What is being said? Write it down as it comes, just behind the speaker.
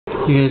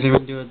You guys ever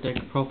do a deck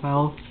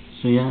profile?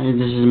 So yeah,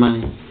 this is my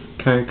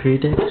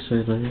Karakuri deck. So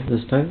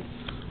let's start.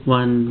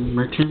 1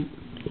 Merchant,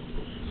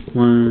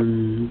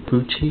 1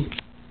 Bucci,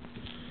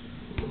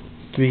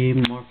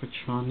 3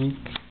 Morphotronic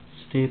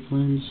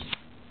Staplers.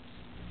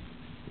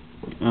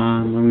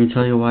 I'm gonna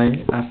tell you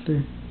why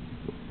after.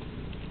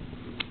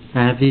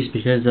 I have these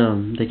because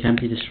they can't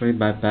be destroyed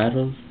by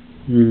battle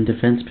in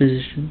defense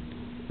position.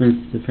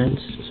 With defense,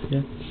 so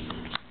yeah.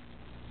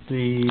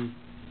 3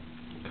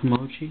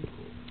 Komochi,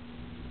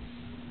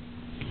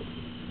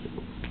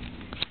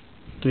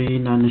 3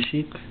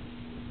 Nanashik,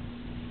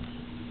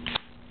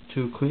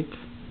 2 Quick,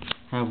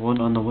 have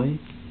 1 on the way,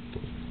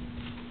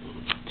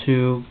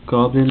 2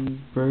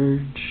 Goblin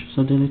Verge,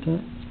 something like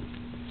that,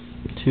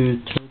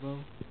 2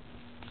 Turbo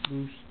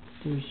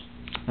Boosters.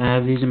 I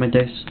have these in my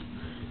decks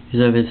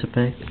because of its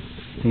effect.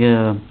 I get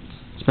a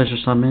special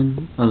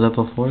summon, a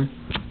level 4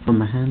 from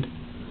my hand.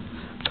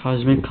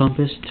 Cosmic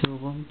Compass, 2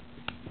 of them,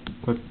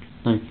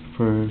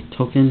 for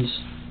tokens,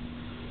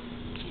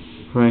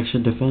 for extra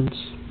defense,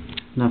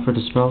 not for the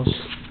spells.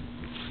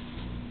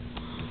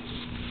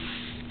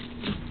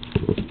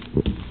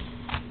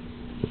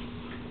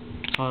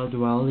 Pot of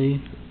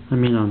Duality,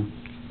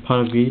 Pot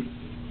of Greed,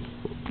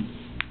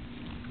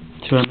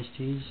 2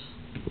 MSTs,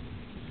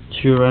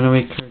 2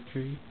 Runaway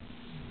Karakuri,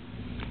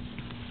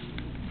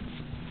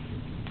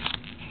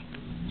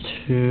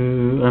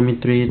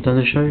 3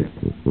 Thundershark.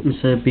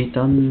 It's a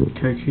Beat-down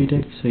Karakuri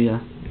deck, so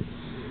yeah.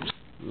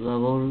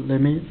 Level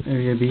Limit,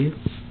 Area B,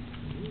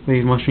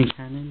 Wave Motion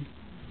Cannon,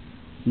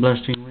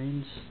 Blustering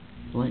Winds,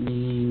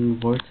 Lightning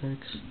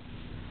Vortex.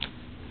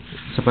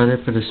 That's about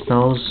it for the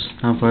spells.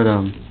 Now for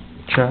the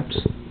traps.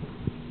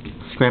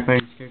 Scrap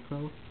Iron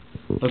Scarecrow,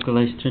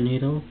 Localized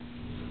Tornado,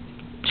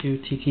 2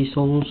 Tiki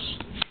Souls,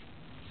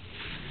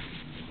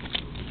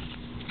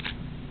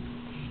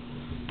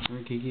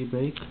 Gigi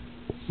Break,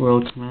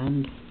 World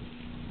Command,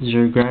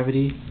 Zero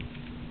Gravity,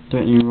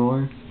 Threatening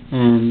Roar,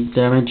 and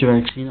Damage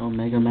Vaccine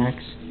Omega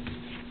Max.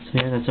 So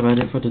yeah, that's about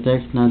it for the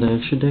deck. Now the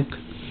extra deck.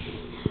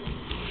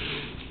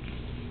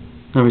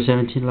 Number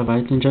 17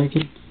 Leviathan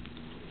Dragon,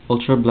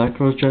 Ultra Black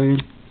Rose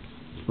Dragon,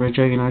 Red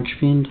Dragon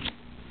Archfiend,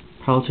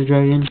 Palter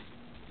Dragon,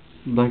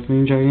 Black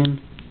Moon Dragon,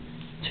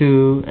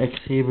 2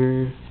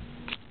 X-Saber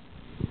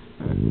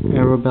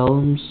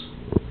Aerobellums,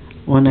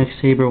 1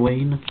 X-Saber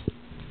Wayne,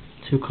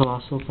 2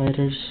 Colossal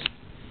Fighters,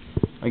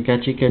 a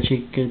Gachi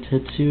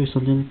Getetsu,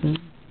 something like that,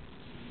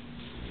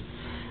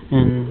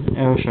 and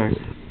Arrow Shark.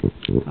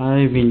 I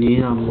don't even need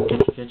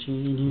Gachi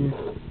in here.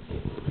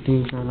 I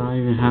think I don't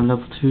even have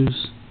level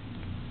 2s.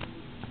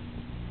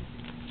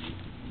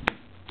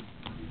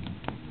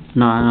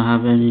 No, I don't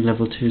have any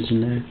level 2s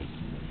in there.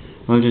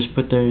 I'll just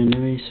put there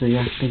anyway. So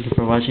yeah, thank you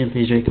for watching.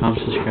 Please rate, comment,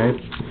 subscribe.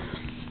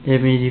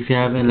 If you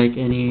have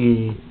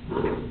any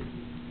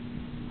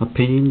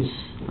opinions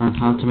on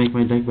how to make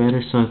my deck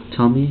better, so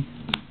tell me,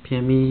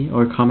 PM me,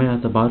 or comment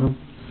at the bottom.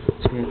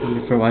 So yeah, thank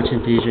you for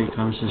watching. Please rate,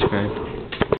 comment, subscribe.